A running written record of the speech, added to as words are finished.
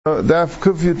Daf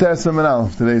Kufyu Tesam and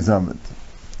Aleph, today's Amid.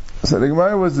 So the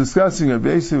Gemara was discussing, Rabbi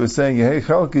Yossi was saying, Yehei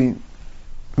Chalki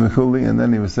V'chuli, and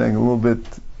then he was saying a little bit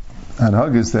on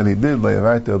Haggis that he did,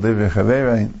 Le'yavarti al Devi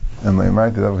Chaverein, and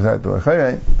Le'yavarti al Devi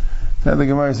Chaverein. Then the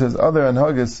Gemara says, other on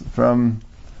Haggis from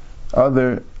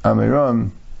other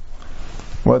Amiram,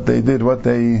 what they did,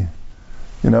 they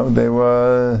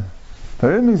were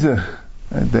Parimizich,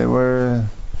 right? They were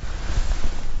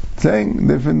saying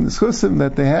different schusim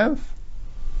that they have.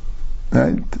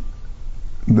 Right,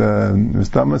 the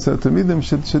Mustamas Tamidim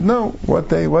should know what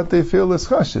they feel is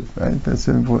chashiv. Right, that's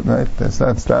important. Right, that's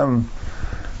not stam.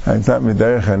 It's not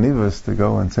miderech hanivus to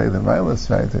go and say the milas.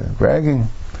 Right, they're bragging.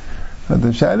 But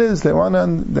the shad is they want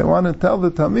to tell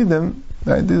the Tamidim.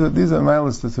 Right, these are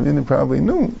milas the Tamidim probably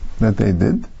knew that they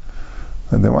did,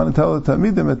 and they want to tell the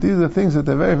Tamidim that these are things that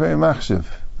they're very very machshiv.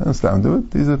 Don't stam do it.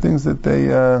 These are things that they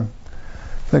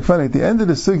like funny. At the end of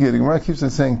the sugya, the Gemara keeps on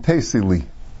saying tasili.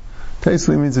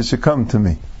 Tasely means it should come to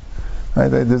me.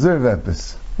 Right? I deserve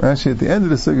epis. Rashi at the end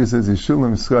of the sugya says,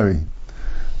 Yishulim skari.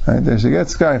 Right? I should get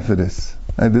sky for this.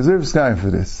 I deserve sky for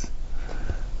this.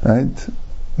 Right?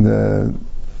 The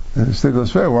Shtigl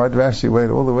Shver, why did Rashi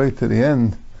wait all the way to the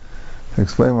end to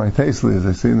explain why Tasely is?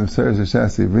 I see in the Seres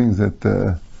Shasi brings that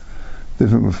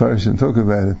different Mepharshim talk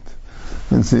about it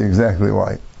and see exactly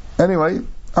why. Anyway,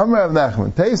 Amar Rav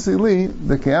Nachman, Tasely li,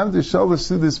 the Kiyam Sholosh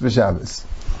Sudas B'Shabbos.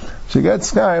 She gets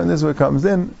sky, and this is what comes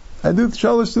in. I do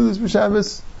shalosh to this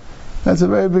b'Shabbos. That's a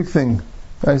very big thing.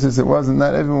 Right? Since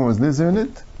not everyone was nizir in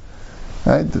it.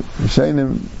 Right?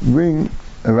 Shainim bring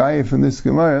a raya from this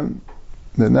Gemara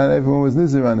that not everyone was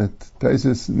nizir on it.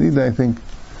 Taisus Nida, I think.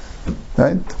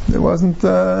 Right? It wasn't,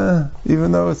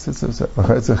 even though it's a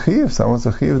chiv, someone's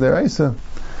a chiv deraisa.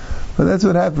 But that's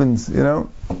what happens, The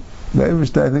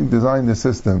Eibishter, I think, designed the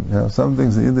system. Some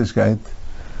things in Yiddishkeit,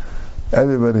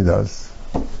 everybody does.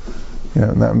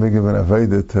 Not big of an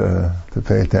avodah to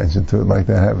pay attention to it, like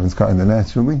that happens kind of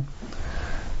naturally.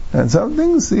 And some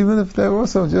things, even if they're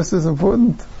also just as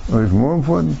important, or even more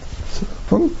important,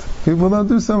 people don't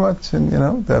do so much. And the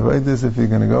avodah is, if you're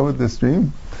going to go with the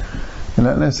stream, you're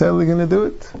not necessarily going to do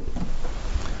it.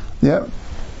 Yeah.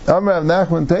 Amar Rav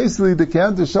Nachman Tasely, the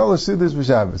count is Shalosh Sudas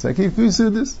B'Shabbos. I keep 3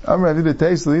 Sudas. Amar Rav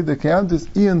Tasely, the count is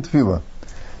Ian Tefillah.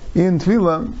 Ian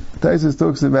Tefillah, Taisus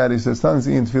talks about, he says, sometimes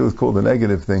Ian Tefillah is called a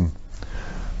negative thing.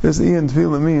 This Ian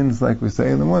Tefillah means, like we say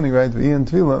in the morning, right? Ian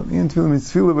Tefillah means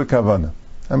Tefillah b'kavana.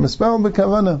 I'm a spell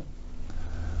b'kavana.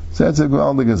 So that's a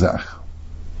Gual de Gazach.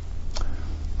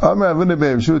 Amar Avuna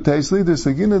Be'Shu Tasely, the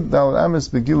Sagina Dal Amis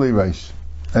Begili Reish.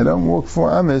 I don't walk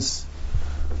 4 Amis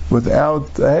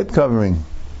without a head covering.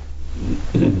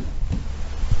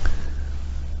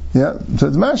 Yeah, so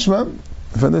it's mashma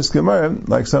for this Gemara,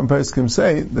 like some poskim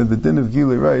say, that the din of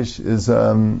Gili Reish is,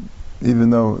 even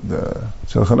though the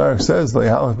Shulchan Aruch says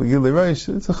Le'halach b'Gili Reish,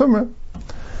 it's a chumrah.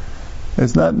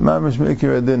 It's not mamish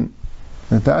meikir adin.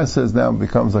 The Taz says now it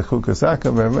becomes like chukas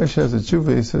akum. Rav Moshe has a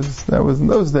tshuva. He says that was in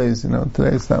those days.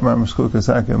 Today it's not mamish chukas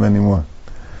akum anymore.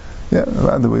 Yeah,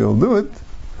 rather we all do it.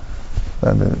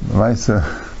 Rather Maisa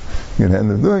you can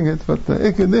end up doing it, but the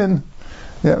ikadin.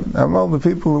 Yeah, all the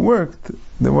people who worked,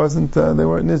 they weren't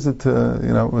nizit to,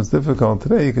 it was difficult.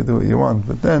 Today you could do what you want,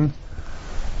 but then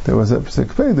there was a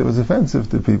psik pay that was offensive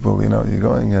to people. You're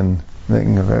going and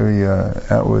making a very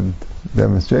outward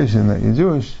demonstration that you're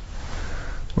Jewish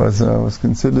was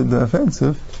considered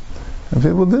offensive, and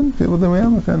people didn't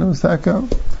react. And it was taka.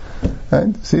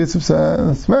 Right? See, it's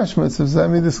smashma. It's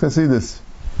Zamidus Chasidus.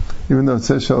 Even though it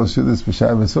says Shalosh Sudas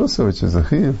B'Shabbos also, which is a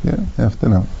chiv. Yeah, you have to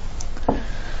know.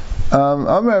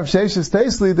 Amar Rav Sheshes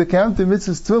Tasely, the count of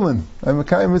mitzvahs tefillin. I'm a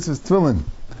kind of mitzvahs tefillin.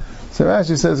 So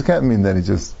Rashi says it can't mean that he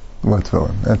just wore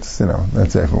tefillin. That's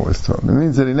everyone was tefillin. It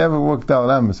means that he never walked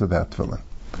Dal Amis without tefillin.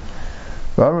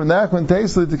 Amar Nachman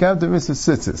Tasely, the count of mitzvahs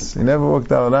tzitzis. He never walked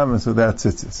Dal Amis without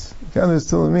tzitzis. The count of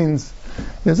tefillin means,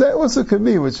 that also could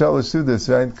be with Shalosh Sudas,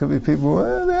 right? It could be people,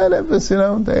 they had epis,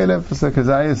 they had epis like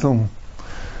Azayisl.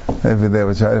 Maybe they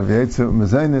would try to be Yitzhak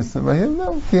Mazainis, but him,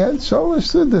 no, he had Shalosh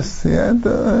Sudas. He had,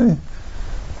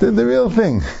 did the real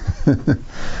thing.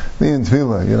 Me and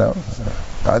Tefillah,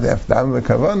 I'd have to have the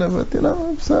Kavanah, but,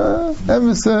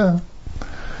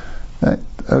 right,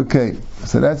 okay.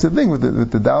 So that's the thing with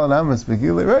the Dalan Amos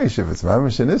Begili Reish. If it's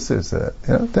Mamish and Isser,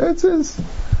 Teretz is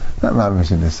not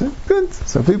Mamish and Isser. Good.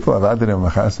 So people have Adrim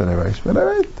Machas and Reish, but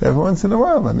alright, every once in a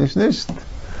while, and Nish.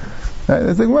 Right,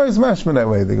 the Gemara is mashma that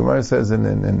way. The Gemara says in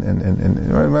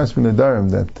Mashma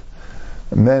Nedarim that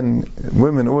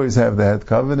women always have the head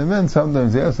covered, and men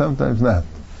sometimes yes, sometimes not.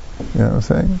 You know what I'm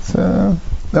saying? So,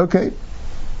 okay.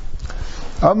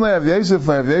 Amle Rav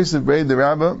Yosef braid the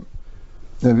Rabbah.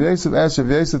 Rav Yosef asked Rav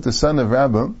Yosef, the son of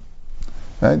Rabbah,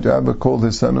 Right? Rabbi called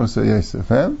his son Usa Yosef,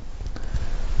 and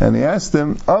he asked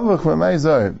him, Avach v'may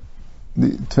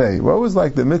zayim, what was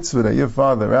like the mitzvah that your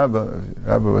father,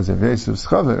 Rabbi was a Yosef's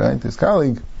chaver, right? His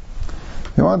colleague.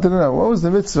 He wanted to know, what was the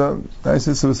mitzvah? I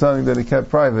said it was something that he kept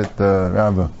private,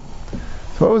 Rabbi.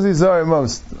 So what was he zayim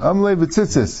most? Amlei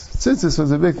b'tzitzis. Tzitzis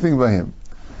was a big thing by him.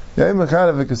 He was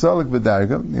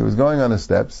going on the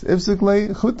steps.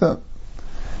 Ifsiklei chuta.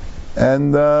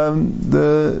 And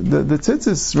the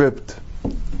tzitzis ripped.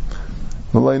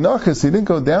 He didn't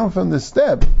go down from the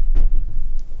step.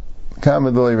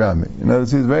 Kama d'lei rami. You know,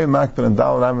 he was very makbid on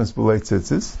dal ramis b'lei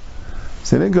tzitzis.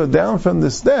 So he didn't go down from the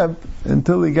step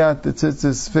until he got the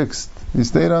tzitzis fixed. He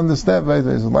stayed on the step. Right?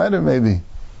 There's a ladder maybe.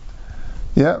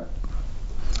 Yeah.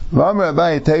 When I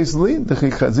see a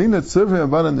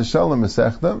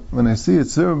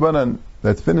tzur banan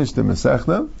that finished the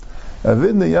mesechta,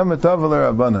 avidna yamatavah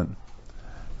l'Rabbanan.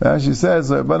 Rashi says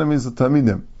Rabbanan means the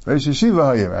Talmidim. Reish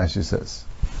Yeshiva hayir, Rashi says.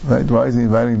 Right? Why is he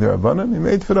inviting the Rabbanan? He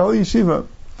made for the whole yeshiva.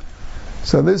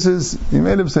 So this is, he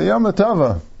made him say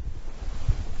yamatavah.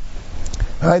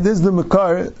 Right? This is the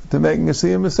makar to making a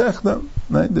siyam mesechta.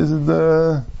 Right? This is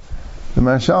the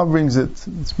Mashal brings it.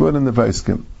 It's put in the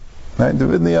Paiskim. Right? The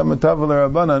Vidni Yamatavah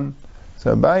l'Rabbanan.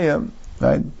 So Abaya,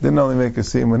 right, didn't only make a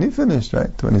siyam when he finished,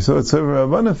 right? When he saw it Tzur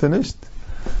Rabbanan finished,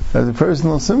 as a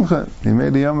personal simcha, he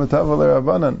made the Yamatavah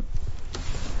l'Rabbanan.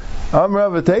 Amra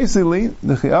v'teisili,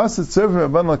 the Chiyaset Tzur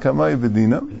Rabbanan l'kamay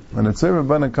v'dina. When a Tzur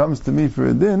Rabbanan comes to me for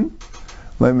a din,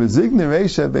 like Mezigni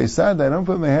Reisha Beisad, I don't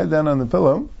put my head down on the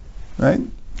pillow, right?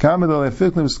 Kamadol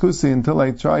efiklim skusi, until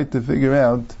I try to figure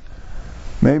out,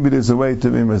 maybe there's a way to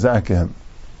be mazakeh him.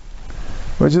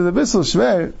 Which is a bissel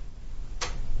shver,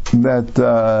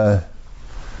 that,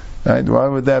 right, why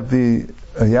would that be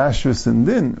a yashrus and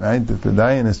din, right? If the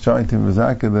dayan is trying to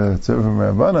mazakeh the tzurvim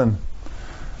rabbanan,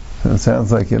 so it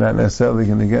sounds like you're not necessarily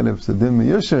going to get it for din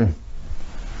miyusher.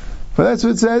 But that's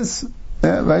what it says.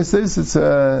 Yeah, right, says it's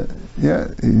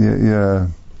yeah.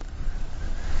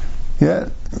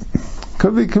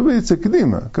 Could be it's a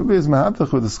kedima. Could be his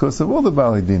mahatach with the skos of all the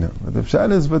Bali Dina. But the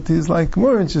pshat is, but he's like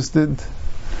more interested,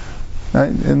 right,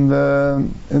 in the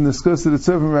skos of the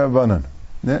tzurvim rabbanan.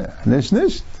 Yeah, nish.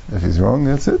 If he's wrong,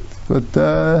 that's it. But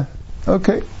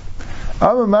okay.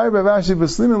 I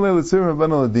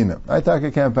think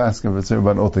I can't pass him for tzurvim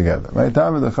rabbanan altogether. Right?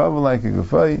 Time of the chavel like a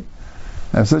gufay.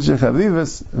 I have such a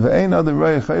chavivus. Ve'ein adam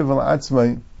rei chavel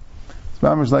atzmai. It's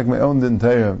mamish like my own din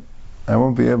Torah. I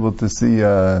won't be able to see,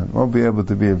 won't be able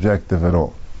to be objective at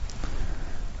all.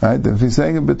 Right? If he's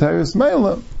saying in B'Tayus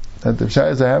Meila, that the Shai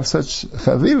is I have such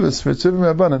chavivus for tzurvim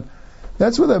rabbanan,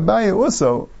 that's what Abaye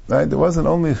also, right? There wasn't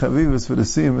only chavivus for the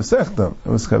Siyam Masechta, it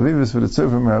was chavivus for the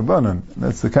tzurvim rabbanan.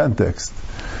 That's the context.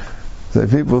 So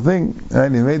people think,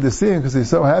 right, he made the Siyam because he's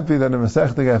so happy that the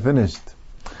Masechta got finished.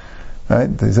 Right?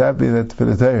 He's happy that for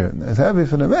the Torah. He's happy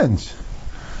for the mensch.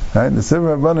 Right? The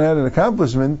Tzurvim Rabbanan had an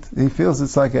accomplishment. He feels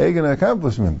it's like an eigen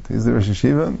accomplishment. He's the Rosh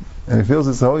Yeshiva, and he feels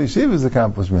it's the whole yeshiva's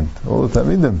accomplishment. All the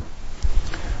Talmidim.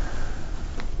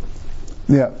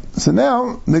 Yeah. So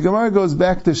now the Gemara goes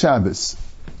back to Shabbos.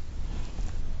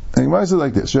 And the Gemara says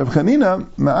like this: Rav Chanina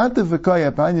ma'atef v'koy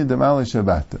apanya demali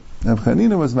Shabbat. Rav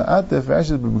Chanina was ma'atef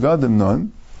rashes b'bgadim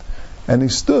non, and he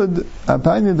stood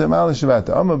apanya demali Shabbat.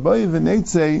 Amar boy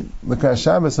v'neitzei l'kar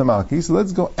Shabbos hamalki. So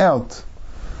let's go out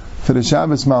for the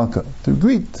Shabbos Malka, to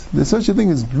greet. There's such a thing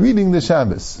as greeting the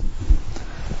Shabbos.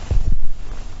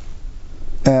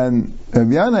 And Rav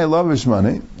Yanai lovish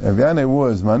money, Rav Yanai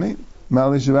was money,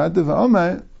 Mali Shabbat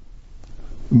v'Omer,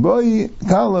 boi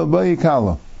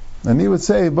kala. And he would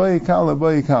say, boi kala.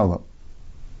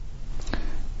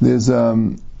 There's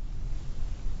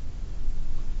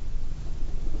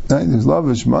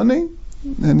lovish money,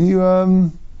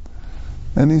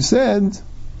 and he said,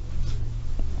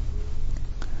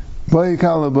 Boi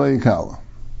kala.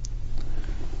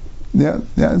 Yeah,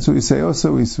 that's what we say.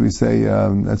 Also, we say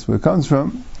that's where it comes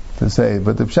from to say.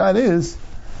 But the pshat is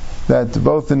that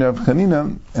both in Rav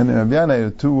Chanina and in Rav Yanai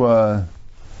are two.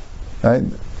 Right?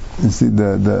 You see,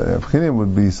 the Rav Chanina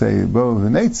would be say bo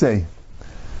v'neitzei,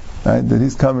 right? That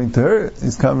he's coming to her.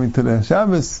 He's coming to the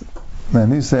Shabbos,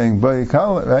 and he's saying boi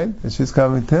kala, right? And she's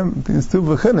coming to him. It's two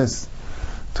v'chinas,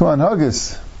 two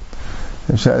anhagas.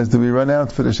 Do we run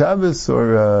out for the Shabbos,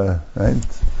 or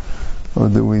right? Or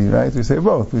do we, right? We say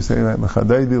both. We say right,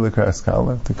 l'chadaydi l'kras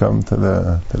kala, to come to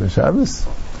the Shabbos,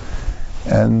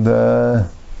 and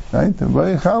right, the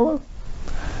boi kala.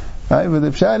 Right, but the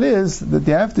pshat is that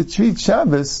you have to treat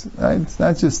Shabbos. Right, it's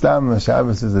not just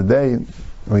Shabbos is a day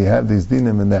where you have these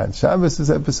dinim and that. Shabbos is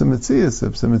episometzias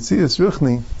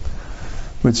ruchni,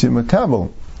 which you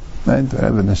makabel. Right, to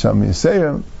have a neshama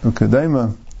yisera,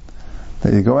 ukadema.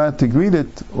 that you go out to greet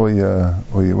it, or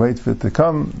you wait for it to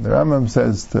come. The Rambam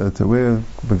says to wear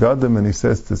begadim, and he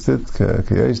says to sit,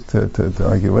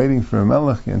 like you're waiting for a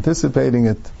melech, you're anticipating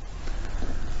it.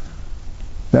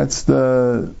 That's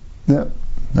right.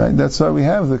 That's why we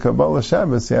have the Kabbalah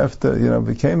Shabbos. You have to,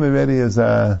 became already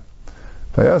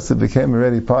by us, it became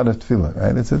already part of Tefillah,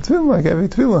 right? It's a Tefillah like every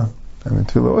Tefillah.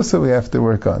 Tefillah also we have to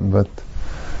work on, but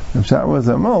if Pshat was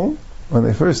Amol, when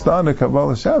they first started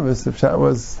Kabbalah Shabbos, the Pshat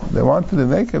was, they wanted to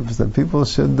make it so that people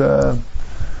should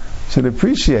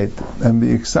appreciate and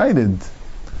be excited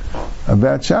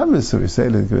about Shabbos. So we say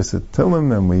the Grisat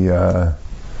Tilim, and we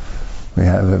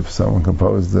have, if someone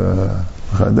composed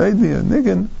Chadaydi, a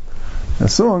Niggin, a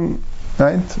song,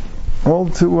 right? All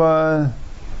to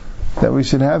that we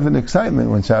should have an excitement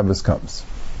when Shabbos comes.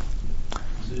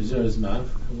 Is there a Zman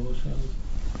for Kabbalah Shabbos?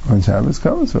 When Shabbos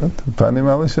comes, what? Panim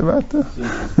ala Shabbat.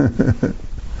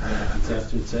 It's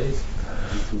after it says.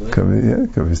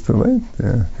 Could be still late.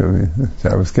 Yeah, could be.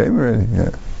 Shabbos came already.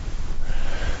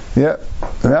 Yeah.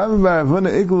 Rabbi Bar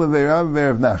Avuna Igla Rabbi Bar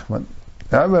of Nachman.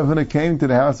 Rabbi Avuna came to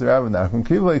the house of Rabbi Nachman.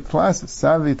 Kivlei Klas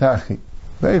Savi Tachi.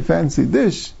 Very fancy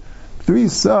dish. 3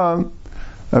 saw of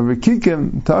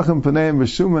Rikikim Tachim Paneim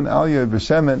B'Shuman Alya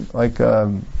B'Shemen. Like I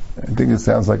think it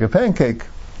sounds like a pancake,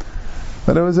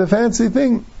 but it was a fancy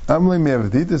thing. Amli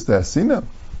Me'avaditis Dasina.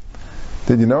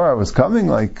 Did you know I was coming?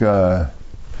 Like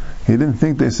he didn't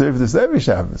think they served this every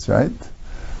Shabbos, right?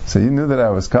 So you knew that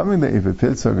I was coming. That you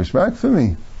prepared so geshmak for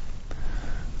me.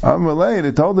 Amrulay,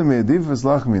 they told him, "Yedivus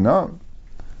lach mina."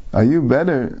 Are you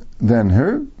better than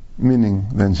her? Meaning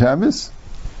than Shabbos?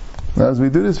 As we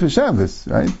do this for Shabbos,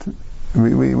 right?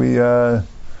 We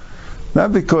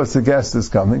not because the guest is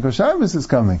coming, because Shabbos is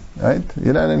coming, right?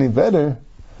 You're not any better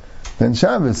than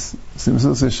Shabbos.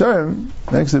 Simsul Sesharim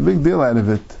makes a big deal out of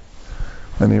it.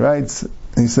 When he writes,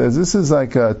 he says, this is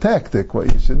like a tactic,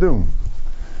 what you should do.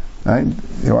 Right?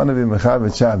 You want to be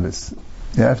Mechavet Shabbos.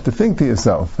 You have to think to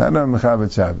yourself, how do I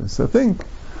Mechavet Shabbos? So think,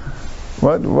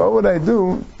 what would I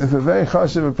do if a very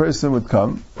chashuv a person would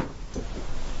come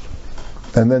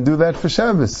and then do that for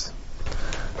Shabbos?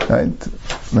 Right?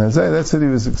 That's what he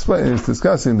was explaining. He was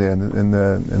discussing there in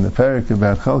the parak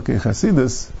about Chalkei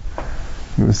Chasidus.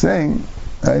 He was saying,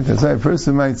 right, that's why a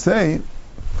person might say,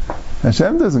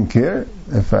 Hashem doesn't care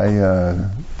if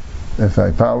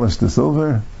I polish the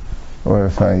silver, or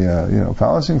if I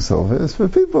polishing silver. It's for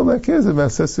people that cares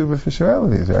about such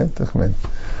superficialities, right? I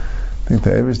think the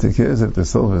Eibishter cares if the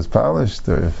silver is polished,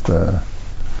 or if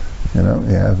you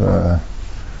have a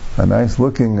nice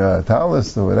looking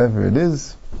talus or whatever it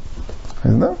is.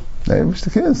 No, the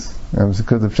Eibishter cares.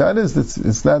 Because the pshat is,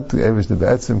 it's not the Eibishter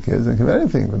B'etzim cares, it can be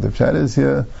anything, but the pshat is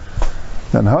here,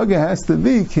 then Haga has to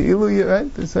be, Ki'ilu,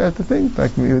 right? So I have to think,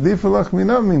 like, Yehudi Falach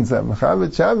Mina means that,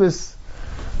 Mechavet Shabbos,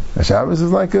 Shabbos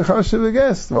is like a chashuv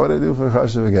guest. What do I do for a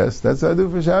chashuv guest? That's what I do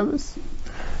for Shabbos.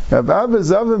 Rav Abba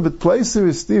Zavin, but Pleiser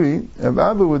Istiri, Rav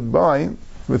Abba would buy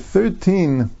with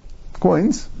 13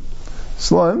 coins,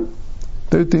 slime,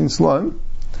 13 slime.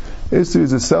 Istiri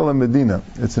is a sela medina.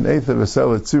 It's an eighth of a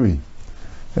sela tzuri.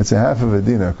 It's a half of a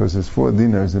dinar, because there's 4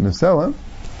 dinars in a sela.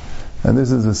 And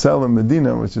this is a sela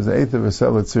medina, which is an eighth of a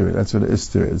sela tzuri. That's what an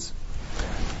istir is.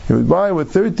 He would buy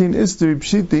with 13 istiri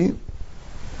pshiti.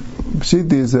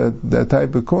 Pshiti is that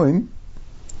type of coin.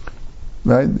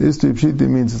 Right? Istri pshiti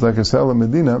means it's like a sela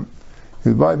medina.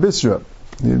 He'd buy bisra.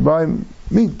 He'd buy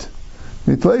meat.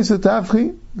 Mitleisa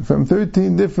tafchi from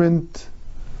 13 different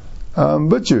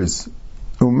butchers.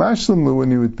 Umashlamlu, when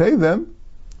he would pay them,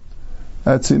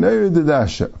 at Sinayr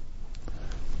Dadasha.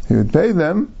 He would pay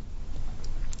them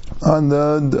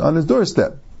on his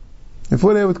doorstep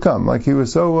before they would come. Like he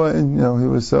was so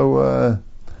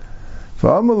for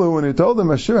Amalu, when he told them,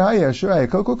 Ashur Haya,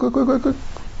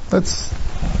 that's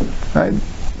right. And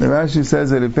Rashi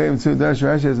says that he paid him to Dash.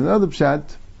 Rashi has another pshat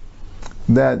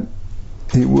that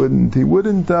he wouldn't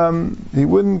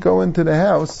go into the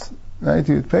house, right?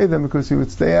 He would pay them because he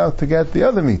would stay out to get the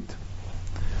other meat.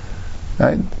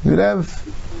 Right? He would have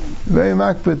very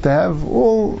makbid to have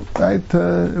all, right?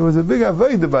 It was a big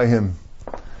avodah by him.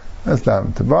 That's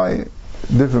time to buy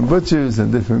different butchers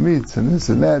and different meats and this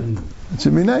and that. It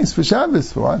should be nice for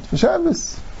Shabbos. For what? For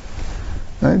Shabbos.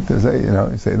 Right? To say,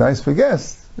 you say nice for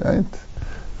guests. Right?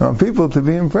 I want people to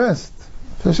be impressed.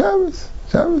 For Shabbos.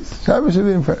 Shabbos should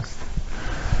be impressed.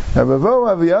 He would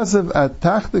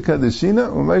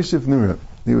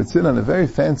sit on a very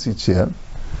fancy chair.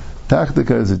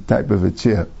 Tachtika is a type of a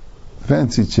chair.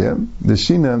 Fancy chair. The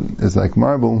shina is like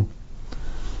marble.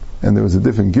 And there was a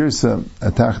different girsa,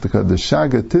 a tachtika, the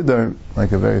shaga tidar,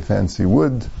 like a very fancy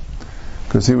wood.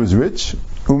 Because he was rich.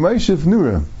 Umayshif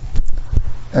nura.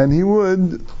 And he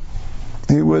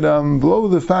blow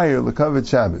the fire l'kavod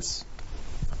Shabbos.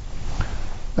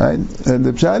 Right? And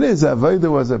the pshat is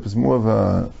avodah was more of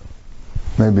a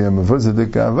maybe a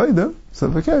mevuzadik avodah. So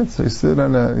he sit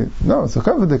on it's a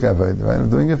kavadik avodah. Right? I'm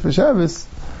doing it for Shabbos.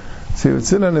 So he would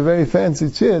sit on a very fancy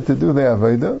chair to do the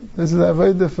avodah. This is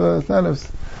avodah for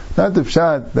not the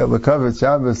pshat that l'kavod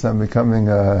Shabbos I'm becoming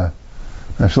a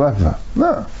shlepa.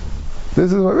 No,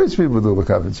 this is what rich people do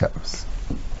l'kavod Shabbos.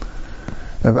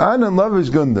 If Anan lavish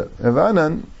gunda, if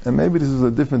Anan, and maybe this is a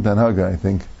different Tanhaga, I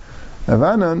think. If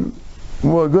Anan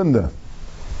wore gunda,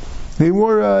 he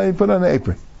put on an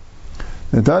apron.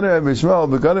 The Tana Rabbi Shmuel,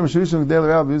 begadim shvishim g'dei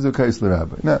l'rabbi, yuzu kais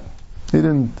l'rabbi. No, he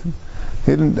didn't.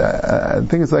 I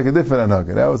think it's like a different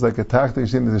Tanhaga. That was like a tactic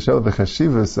to show the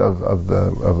chashivas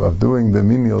of doing the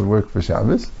menial work for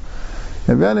Shabbos.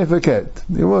 And v'anei faket,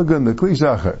 he wore gunda, kli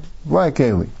shachar, why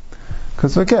keli?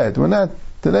 Because faket, we're not.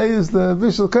 Today is the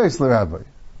vishal kais l'rabbi.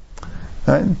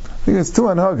 Right? I think it's two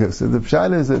anhagas. So the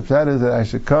pshat is that I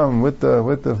should come with the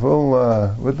full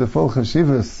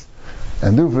chashivas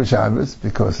and do for Shabbos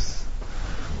because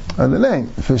on the name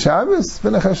for Shabbos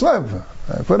ben a chashlev.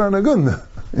 I put on a gunda.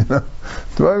 You know,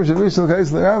 to vishal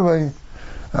kais l'rabbi.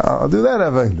 I'll do that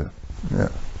avodah.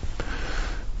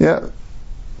 Yeah.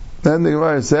 Then the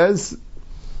Gemara says,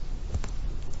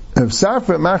 if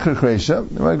Safra Macher Chresha,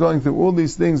 we're going through all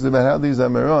these things about how these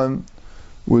Amaron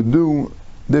would do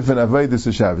different avodas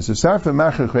of Shabbos. So Safra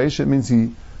Macher Chresha means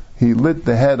he lit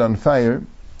the head on fire.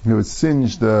 He would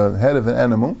singe the head of an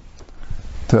animal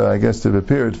to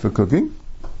prepare it for cooking.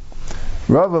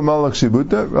 Rava Malach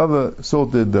Shibuta, Rava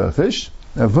salted fish.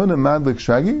 Avuna Madlik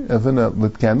Shragi, Avuna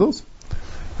lit candles.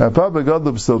 Papa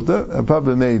Gadlub Silta,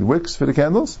 Papa made wicks for the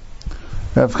candles.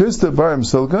 Avchista Barim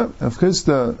Silka,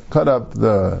 Avchista cut up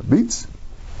the beets.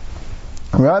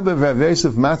 Rabbi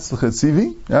Yosef Matzl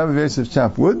Chetzivi, Rabbi Yosef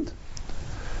chopped wood.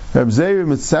 Rabbi Zeir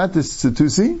Mitzatis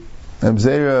Tzutusi, Rabbi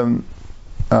Zeir,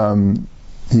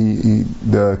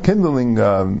 the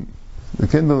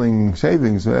kindling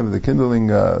shavings, whatever, the kindling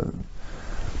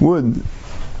wood,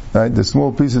 right, the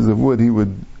small pieces of wood, he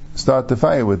would start the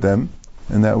fire with them,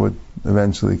 and that would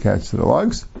eventually catch the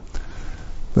logs.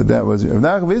 But that was he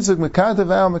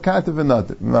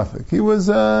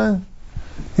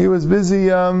was busy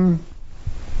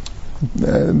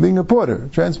being a porter,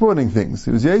 transporting things.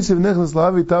 He was Yosef Nichlas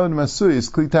Lavi Tavin Masuyis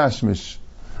Kli Tashmish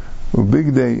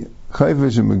Big Day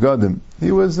Chayfish and Megadim.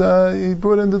 He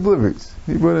brought in the deliveries.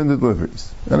 He brought in the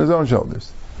deliveries on his own shoulders.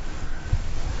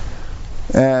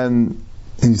 And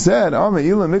he said, if Rabbi Ami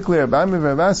and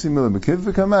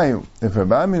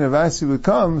Ravasi would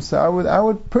come, so I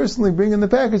would personally bring in the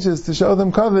packages to show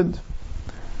them covered.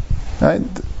 Right?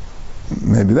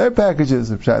 Maybe their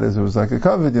packages, if it was like a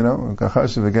covered, you know,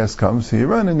 if a guest comes, so you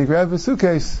run and you grab a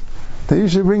suitcase. Then you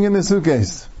should bring in the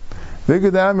suitcase.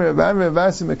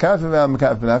 Ravasi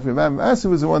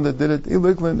was the one that did it.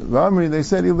 They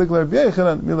said,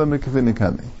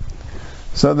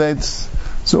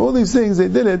 so all these things, they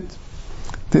did it.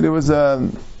 That it was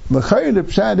l'chayr the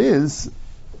pshat is,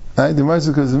 right? The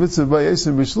Marsa because the mitzvah by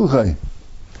Yosef b'shluchai,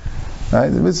 right?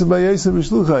 The mitzvah by Yosef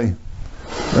b'shluchai.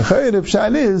 L'chayr the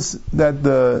pshat is that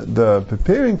the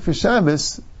preparing for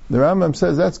Shabbos, the Rambam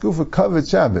says that's good for covered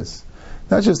Shabbos,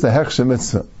 not just the hechsha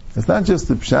mitzvah. It's not just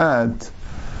the pshat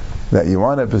that you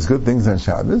want up as good things on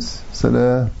Shabbos. So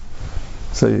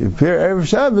you prepare every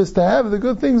Shabbos to have the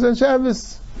good things on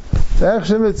Shabbos, the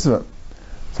hechsha mitzvah.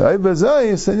 So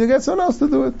Ibazayis, and you get someone else to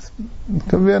do it. It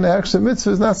can be an action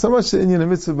mitzvah, it's not so much the Inyan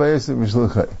mitzvah by Yosef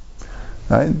Mishluchai.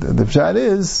 Right? The pshat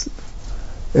is,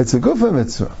 it's a gufa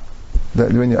mitzvah.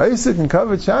 That when you're Isaac and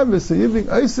covered Shabbos, so you being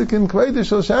Isaac and Kveidah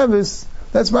Shal Shabbos,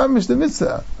 that's mamish the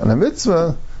mitzvah. And a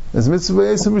mitzvah is mitzvah by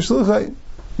Yosef Mishluchai.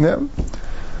 Yeah?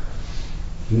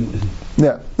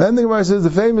 Yeah. Then the Gemara says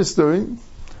the famous story.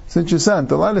 It's interesting.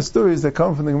 A lot of stories that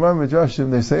come from the Gemara Midrashim,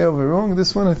 they say over wrong.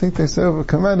 This one, I think they say over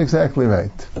command exactly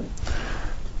right.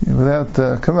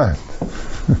 Without command.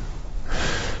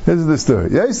 This is the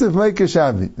story. Yosef Meikah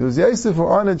Shavi. It was Yosef who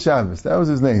honored Shabbos. That was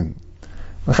his name.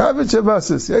 Mechavet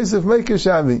Shabbosos. Yosef Meikah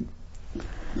Shavi.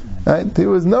 Right? He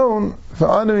was known for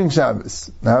honoring Shabbos.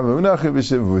 There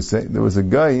was a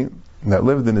guy that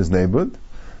lived in his neighborhood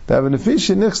that had a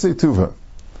nefisha nichsei tuva,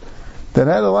 that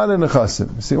had a lot of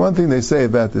nechasim. See, one thing they say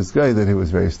about this guy, that he was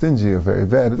very stingy or very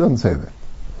bad, it doesn't say that.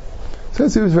 It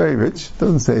says he was very rich. It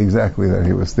doesn't say exactly that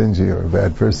he was stingy or a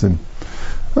bad person.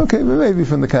 Okay, but maybe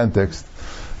from the context.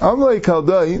 Amlei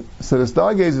Kaldai, so the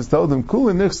stargazers told him,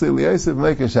 Kula nichsei liyosef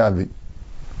meikah shavi.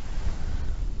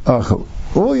 Achal.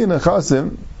 All your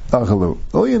nechasim, achalu.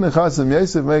 All your nechasim,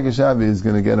 Yosef meikah shavi is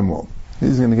going to get them all.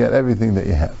 He's going to get everything that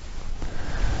you have.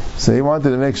 So he wanted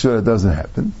to make sure it doesn't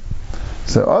happen.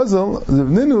 So Azal,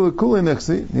 Zivninu L'Kuli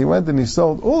Nechsi, he went and he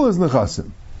sold all his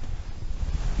Nechasim.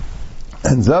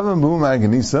 And Zavan B'u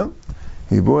Maganisa,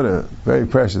 he bought a very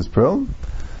precious pearl,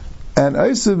 and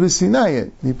Aisa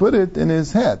B'Sinayit, he put it in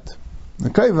his hat, the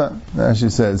Kaiva, as she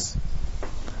says.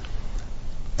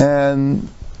 And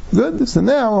good, so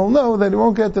now he'll know that he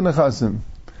won't get the Nechasim.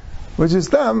 Which is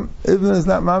dumb, even it's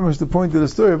not mamish the point of the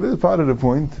story, but it's part of the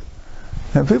point.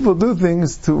 And people do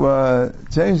things to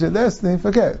change their destiny,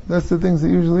 forget. That's the things that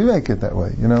usually make it that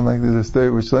way. You know, like there's a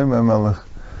story with Shlomo HaMelech,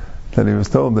 that he was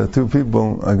told that two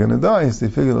people are going to die, so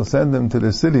he figured he'll send them to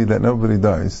the city that nobody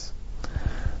dies.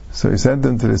 So he sent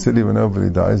them to the city where nobody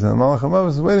dies, and the Malach HaMavet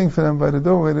was waiting for them by the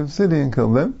doorway of the city and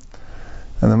killed them.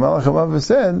 And the Malach HaMavet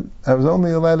said, I was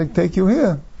only allowed to take you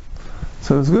here.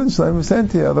 So it's good, Shlomo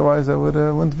sent you, otherwise I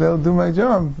wouldn't be able to do my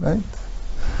job, right?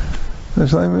 And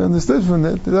Shlomo understood from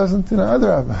that, it doesn't,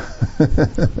 Adrabah.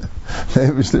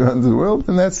 Maybe she runs the world,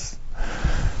 and that's,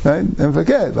 right? And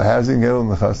forget, the housing, get all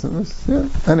the Nechasim. Yeah.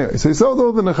 Anyway, so he sold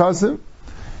all the Nechasim,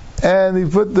 and he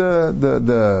put the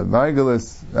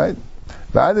Margalis, right?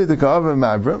 Ba'adi the Ka'ava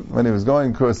Mabra, when he was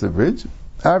going across the bridge,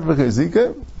 Africh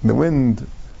Ezika, the wind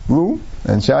blew,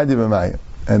 and Shadi B'maya,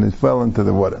 and it fell into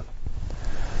the water.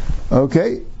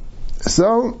 Okay,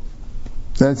 so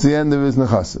that's the end of his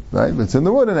nechasim, right? But it's in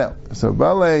the water now. So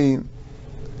Balei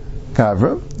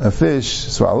Kavra, a fish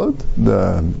swallowed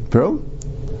the pearl,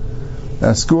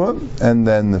 Askua, and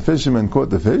then the fisherman caught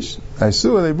the fish. I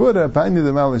saw they bought it, Pani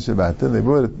the Malish Shabbat, they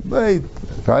bought it late,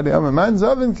 Friday, I'm a man's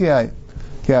oven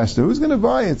Kiashta. Who's going to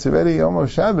buy it? It's already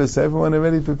almost Shabbos, everyone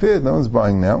already prepared, no one's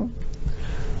buying now.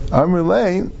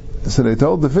 Amrulay, so they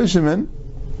told the fisherman,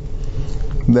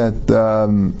 that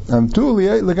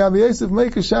Amtuli Lagabi Yosef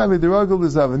make a Shavi the Ragul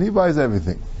Zavin, he buys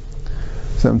everything.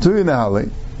 So Amtuli Nahali,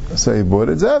 so he bought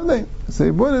it Zavni, so he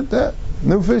bought it that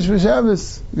new fish for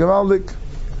Shabbos, Gavaldik.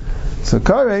 So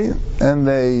Kare, and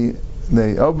they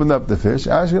opened up the fish,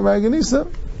 Ashka Maganisa.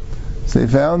 So they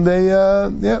found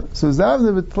so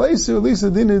Zavni with place or Lisa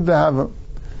didn't have him.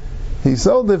 He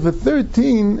sold it for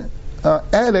 13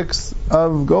 attics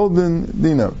of golden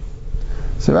dinar.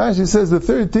 So Rashi says the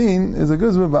 13 is a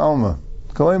guzma ba'alma.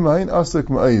 Kalei mahin asuk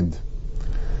ma'id.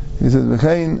 He says,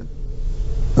 v'chein,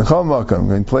 v'chol makam,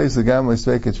 going to place the gamma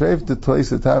sveka treif, to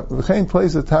place a taf, v'chein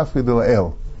place a tafki de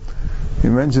la'el. He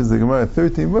mentions the Gemara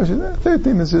 13 bushes.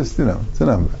 13 is just, it's a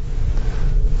number.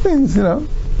 Things, 2,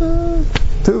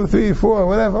 3, 4,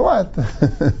 whatever, what?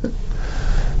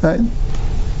 Right?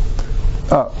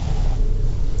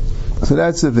 So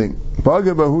that's the thing.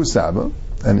 Baga bahu saba.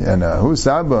 And who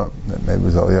Saba, maybe it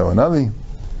was Eliyahu Navi,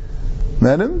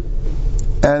 met him,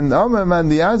 and Amar man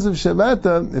the Azav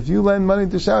Shabbata, if you lend money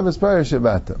to Shabbos prior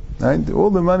Shabbata, right?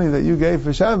 All the money that you gave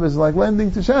for Shabbos is like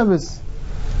lending to Shabbos.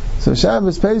 So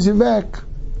Shabbos pays you back.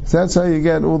 So that's how you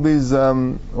get all this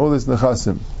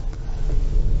Nechasim.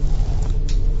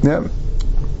 Yeah.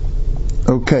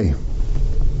 Okay.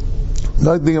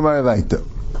 Like the Gemara Vaita.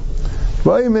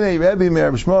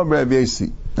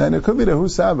 And it could be the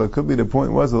Husaba, it could be the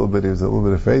point was he was a little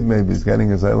bit afraid, maybe he's getting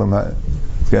his Elam Hab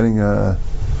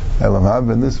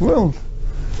in this world.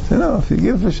 So, if you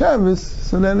give for Shabbos,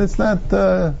 so then it's not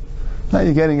you're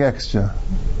getting extra.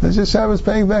 It's just Shabbos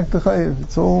paying back the Chayiv.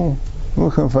 It's all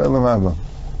Luchan for Elam Haba.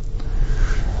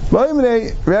 Rabbi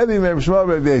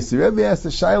asked the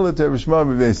Shaila to Rabbi Shmuel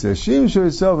Rabbi Yossi, Ashim Shur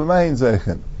Yisrael v'mahin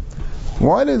Zeichen.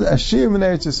 Why did Ashir in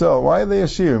Eretz Yisrael, why are they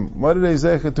Ashirim? What did they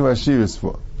Zeichen to Ashiris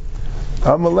for?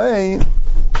 Amalei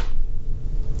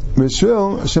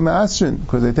Mishul Shema Asrin,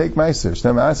 because they take Meiser.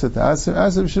 Shema Asr to Asr,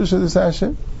 Asr Shusha this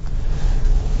Asher.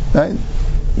 Right?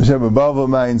 Shema Bavel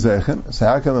Mayin Zeichen. So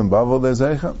how come in Bavel there's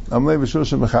Zeichen? Amalei Mishul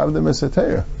Shema Chavdim is a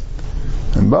Teirah.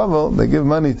 In Bavel, they give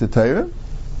money to Teirah.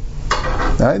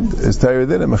 Right? Is Teirah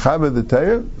there? Mechaber the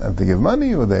Teirah, have to give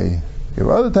money, or they give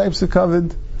other types of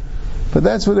covered. But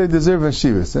that's where they deserve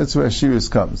Ashivas. That's where Ashivas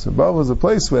comes. So Bavel is a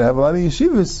place where they have a lot of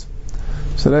Yeshivas.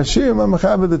 So the Ashirim are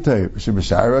Mechaber the Teirah.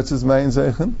 Shebashar Aratzes Mayin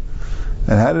Zeichen.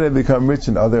 And how do they become rich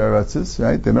in other Aratzes?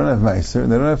 Right? They don't have Meiser,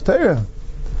 and they don't have Teirah.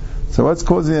 So what's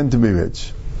causing them to be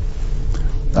rich?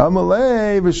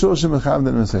 Amalei b'shul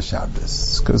shemechavden Mesa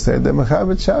Shabbos. Because they had the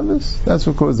Mechaber Shabbos. That's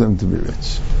what caused them to be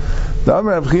rich. The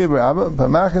Amar Abchir B'Abba,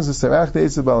 Pamachas Esarach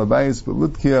Teitza Balabayis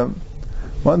B'Lutkia.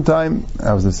 One time,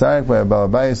 I was assigned by a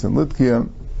Balabayis in Lutkia.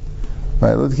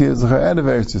 Right, Lutkia is the out of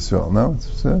Eretz Yisrael, no?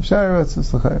 It's Shari Eretz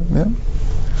Yisrael, yeah?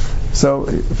 So,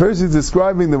 first he's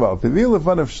describing the wealth. Pevil in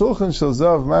front of Shulchan Shel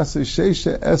Zav Masay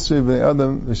Sheisha Esrei B'nei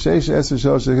Adam V'Sheisha Esrei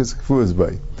Shel Shechis Kfuas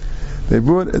Bay. They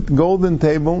brought a golden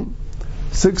table,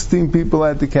 16 people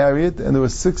had to carry it, and there were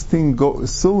 16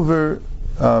 silver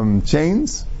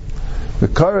chains,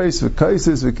 V'kares,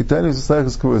 v'kaises, v'kitenis,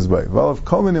 v'sleichus k'vuz bay. V'alav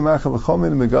kol mini macha v'chol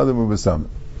mini megadim u'b'samim.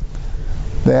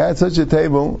 They had such a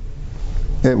table.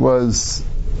 It was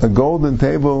a golden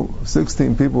table,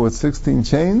 16 people with 16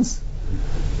 chains,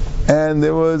 and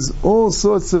there was all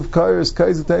sorts of kairos,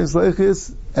 kaiser, tenis,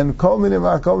 leichis, and kol mini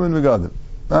macha, kol mini megadim.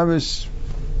 Amish,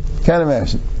 can't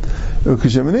imagine.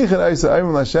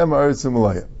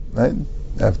 Right?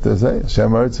 After say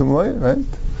Hashem Aretz U'Malaya, right?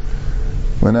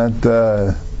 We're not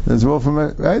there's more from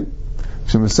it, right?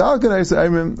 Right? You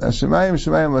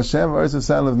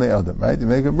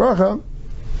make a bracha,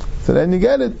 so then you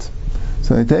get it.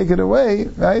 So they take it away,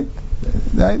 right?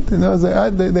 Right? You know,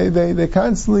 they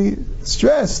constantly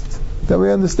stressed that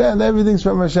we understand everything's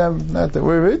from Hashem, not that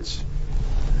we're rich.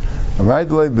 Right?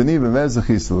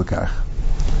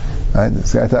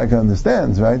 This guy Taka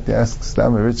understands, right? He asks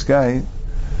Stam, a rich guy,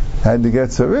 had to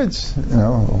get so rich,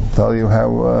 he'll tell you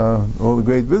how all the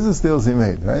great business deals he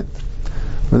made, right?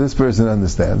 But this person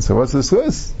understands. So what's the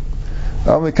Swiss?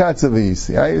 I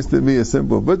used to be a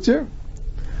simple butcher,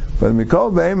 but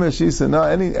Mikol Behemoth, she said, no,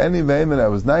 any behemoth that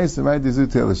was nice, it might do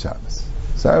till Shabbos.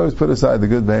 So I always put aside the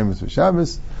good behemoths for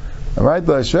Shabbos. I give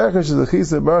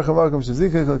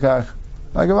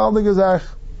all the gezach.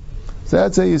 So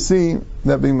that's how you see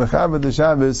that being mechaber the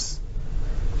Shabbos,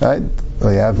 right?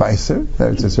 Well, you have Meiser,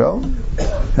 that's Yisrael. You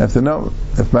have to know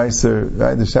if Meiser,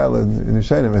 right? The Shala in the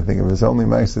Shainim, I think, if it's only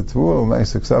Meiser Tvu or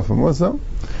Meiser Ksaf Muslim,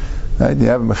 right? You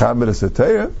have mechaber as a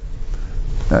Torah,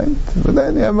 right? But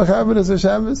then you have mechaber as a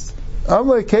Shabbos.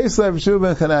 Amlei Keser B'Shu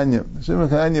Ben Chananya. B'Shu Ben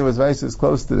Chananya was Meiser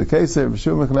close to the Keser.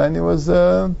 B'Shu Ben Chananya was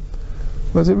a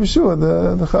B'Shu,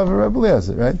 the Chaver Rebbe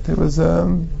Eliezer, right? It was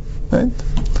right.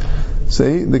 So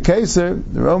the Kaiser,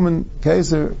 the Roman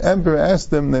Kaiser emperor,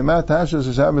 asked him, "Ne'mat tavshel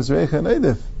of Shabbos reicha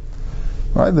neidif."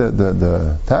 Why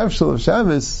the tavshel of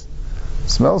Shabbos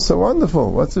smells so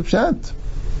wonderful? What's the pshat?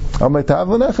 Al my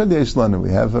tavlin echad yesh lanu.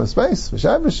 We have a space for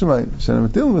Shabbos shemay. Shenem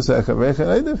matil v'secha reicha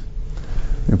neidif.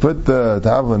 You put the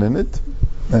tavlin in it,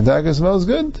 and it smells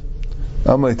good.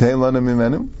 Al my tein lanu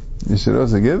mimenu. You should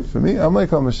also give for me. Al my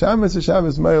kol Shabbos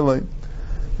Shabbos mayolay.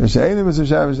 V'she'enim is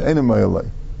Shabbos enim mayolay.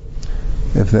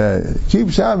 If they keep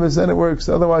Shabbos, then it works.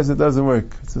 Otherwise, it doesn't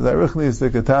work. So Zayruchni is the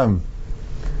Katam.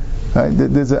 Right?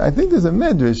 I think there's a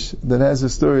medrash that has a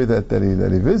story that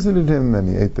he visited him and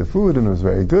he ate the food and it was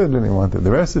very good and he wanted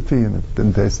the recipe and it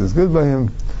didn't taste as good by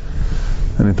him.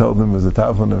 And he told him it was a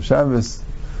taflon of Shabbos.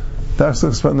 That's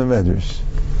looks from the medrash.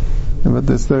 But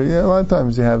this story, a lot of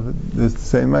times you have the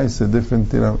same ma'aser,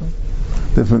 different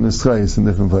nischayis in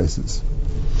different places.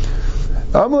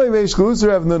 It says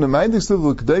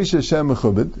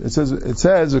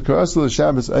V'karasel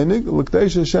Shabbos Einig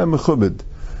L'Kdeish Hashem Mechubed.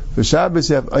 For Shabbos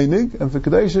you have Einig, and for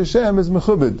Kdeish Hashem is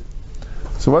Mechubed.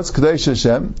 So what's Kdeish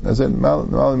Hashem? As in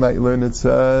Malim might learn, it's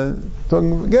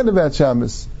talking again about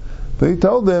Shabbos. But he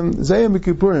told them Zayim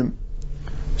B'Kippurim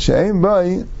She'ein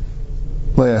Bai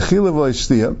Le'Achila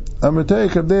V'Le'Shtiyah Amrtei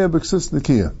Kabdeya B'Ksus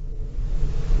Nikiya.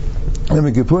 And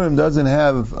B'Kippurim doesn't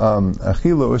have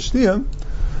Achila or Shtiyah.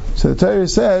 So the Torah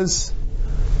says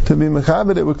to be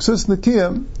mechaber it with ksus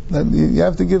nekiyah, that you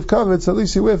have to give kavod, so at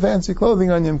least you wear fancy clothing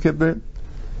on Yom Kippur,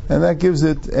 and that gives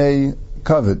it a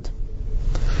kavod.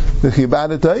 There's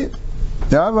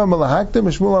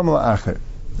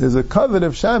a kavod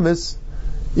of Shabbos,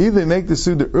 either make the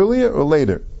Suda earlier or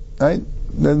later, right?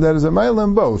 That is a mile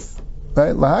in both,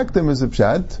 right? Lahaktim is a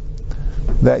pshat,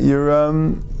 that you're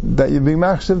being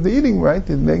machshav the eating, right?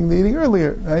 You're making the eating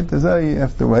earlier, right? That's how you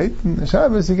have to wait. And the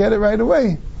Shabbos, you get it right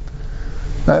away.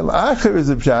 Right? L'achar is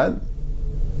a pshat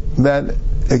that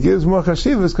it gives more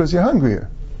chashivas because you're hungrier.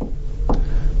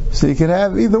 So you can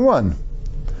have either one.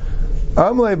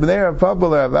 Right?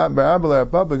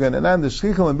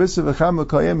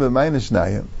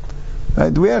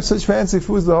 We have such fancy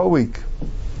foods the whole week.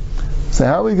 So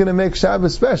how are we going to make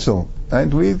Shabbos special? Right?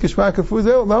 We eat geschmack foods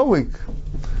the whole week.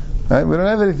 Right? We don't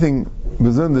have anything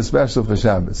besonders special for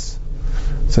Shabbos.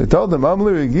 So he told them, if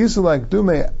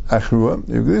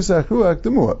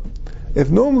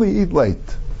normally you eat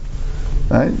late,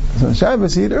 right? So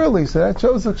Shabbos you eat early, so that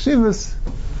shows chashivas.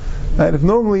 Right? If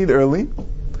normally you eat early,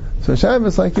 so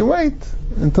Shabbos like you wait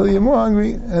until you're more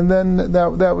hungry, and then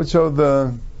that would show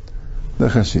the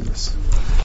chashivas.